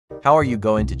How are you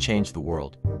going to change the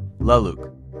world?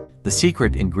 Laluk. The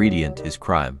secret ingredient is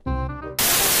crime.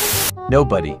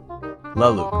 Nobody.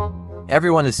 Laluk.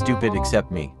 Everyone is stupid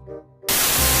except me.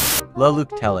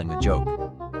 Laluk telling a joke.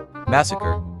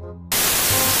 Massacre.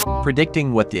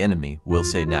 Predicting what the enemy will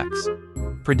say next.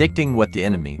 Predicting what the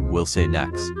enemy will say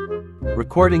next.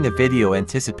 Recording a video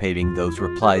anticipating those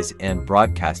replies and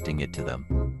broadcasting it to them,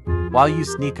 while you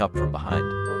sneak up from behind.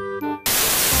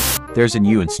 There's an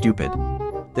U in stupid.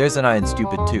 There's an I in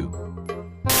stupid too.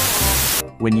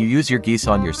 When you use your geese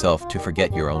on yourself to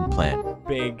forget your own plan.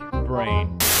 Big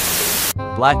brain.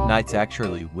 Black Knight's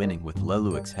actually winning with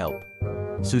Laluk's help.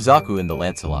 Suzaku in the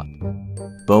Lancelot.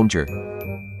 Boomjer.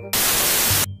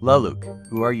 Laluk,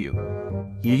 who are you?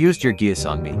 You used your Geass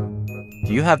on me.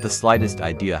 Do you have the slightest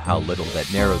idea how little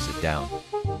that narrows it down?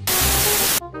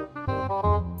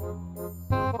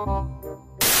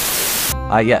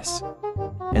 Ah yes.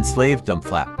 Enslaved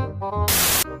dumbflap.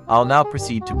 I'll now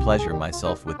proceed to pleasure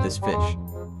myself with this fish.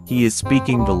 He is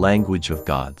speaking the language of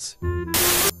gods.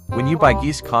 When you buy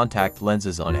Geass contact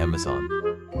lenses on Amazon.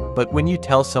 But when you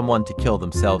tell someone to kill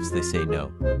themselves they say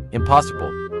no.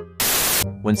 Impossible.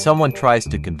 When someone tries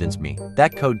to convince me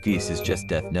that code Geass is just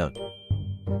Death Note.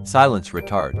 Silence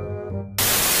retard.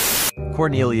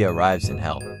 Cornelia arrives in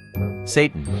hell.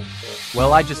 Satan.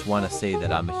 Well, I just want to say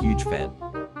that I'm a huge fan.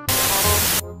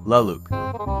 Laluk.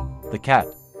 The cat.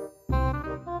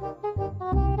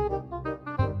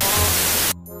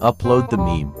 Upload the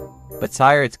meme. But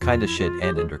sire, it's kinda shit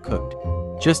and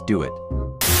undercooked. Just do it.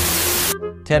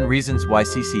 10 reasons why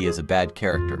CC is a bad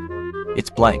character. It's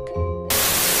blank.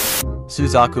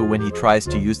 Suzaku when he tries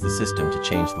to use the system to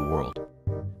change the world,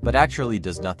 but actually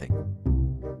does nothing.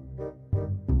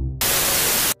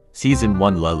 Season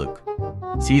 1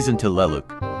 Laluk. Season 2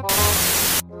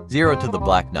 Laluk. 0 to the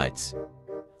Black Knights.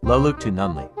 Laluk to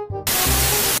Nunley.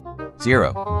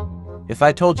 0. If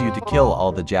I told you to kill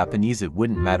all the Japanese it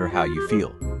wouldn't matter how you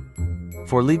feel.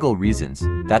 For legal reasons,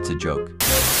 that's a joke.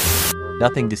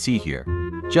 Nothing to see here.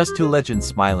 Just two legends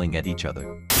smiling at each other.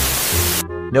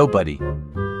 Nobody.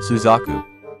 Suzaku.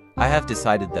 I have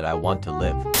decided that I want to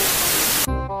live.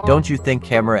 Don't you think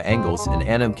camera angles in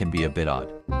anime can be a bit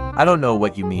odd? I don't know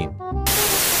what you mean.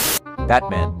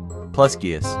 Batman plus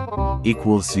Geass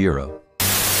equals 0.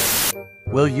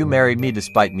 Will you marry me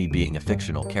despite me being a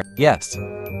fictional character? Yes.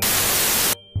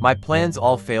 My plans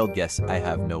all failed. Yes, I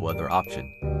have no other option.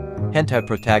 Hentai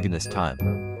protagonist time.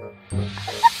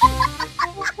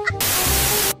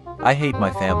 I hate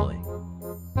my family.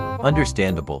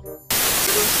 Understandable.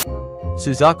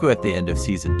 Suzaku at the end of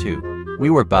season 2. We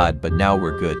were bad but now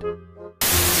we're good.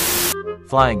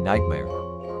 Flying nightmare.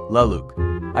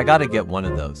 Laluk. I gotta get one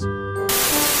of those.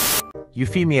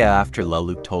 Euphemia after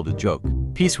Laluk told a joke.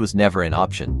 Peace was never an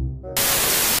option.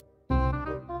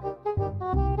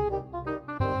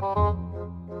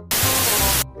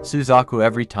 Suzaku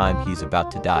every time he's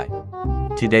about to die.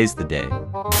 Today's the day.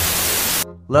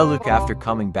 Laluk after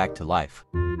coming back to life.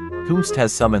 Whomst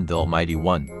has summoned the Almighty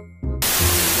One.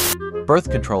 Birth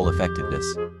control effectiveness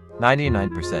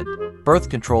 99%. Birth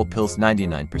control pills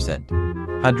 99%.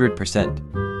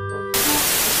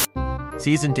 100%.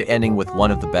 Season 2 ending with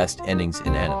one of the best endings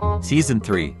in anime. Season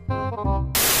 3.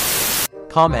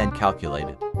 Calm and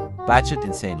calculated. Batshit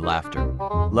insane laughter.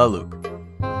 Laluk.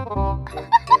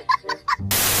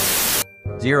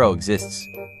 0 exists.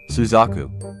 Suzaku.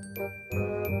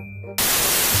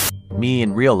 Me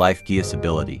in real life Geass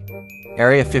ability.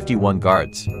 Area 51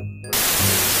 guards.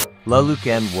 Laluk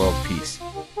and world peace.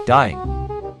 Dying.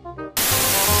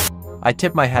 I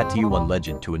tip my hat to you one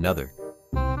legend to another.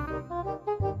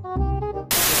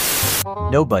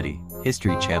 Nobody.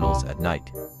 History channels at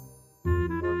night.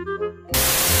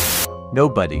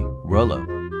 Nobody. Rolo.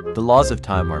 The laws of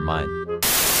time are mine.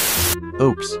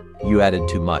 Oops, you added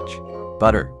too much.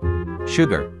 Butter.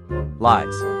 Sugar.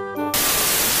 Lies.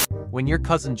 When your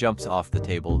cousin jumps off the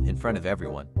table in front of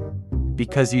everyone.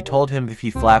 Because you told him if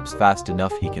he flaps fast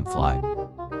enough he can fly.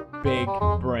 Big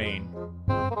brain.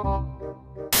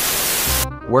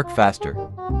 Work faster.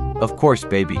 Of course,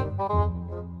 baby.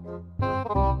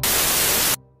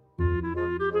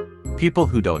 People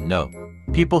who don't know.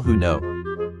 People who know.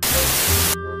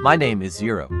 My name is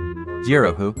Zero.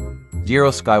 Zero who?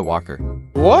 Zero Skywalker.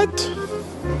 What?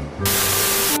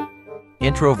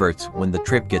 Introverts when the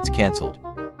trip gets cancelled.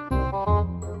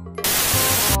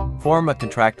 Form a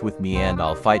contract with me and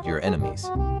I'll fight your enemies.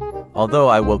 Although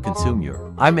I will consume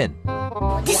your. I'm in.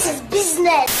 This is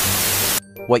business!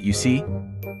 What you see?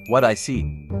 What I see.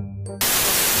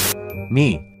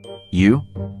 Me. You?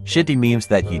 Shitty memes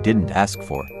that you didn't ask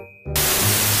for.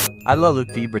 I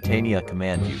Laluk v Britannia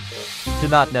command you to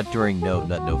not nut during No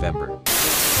Nut November.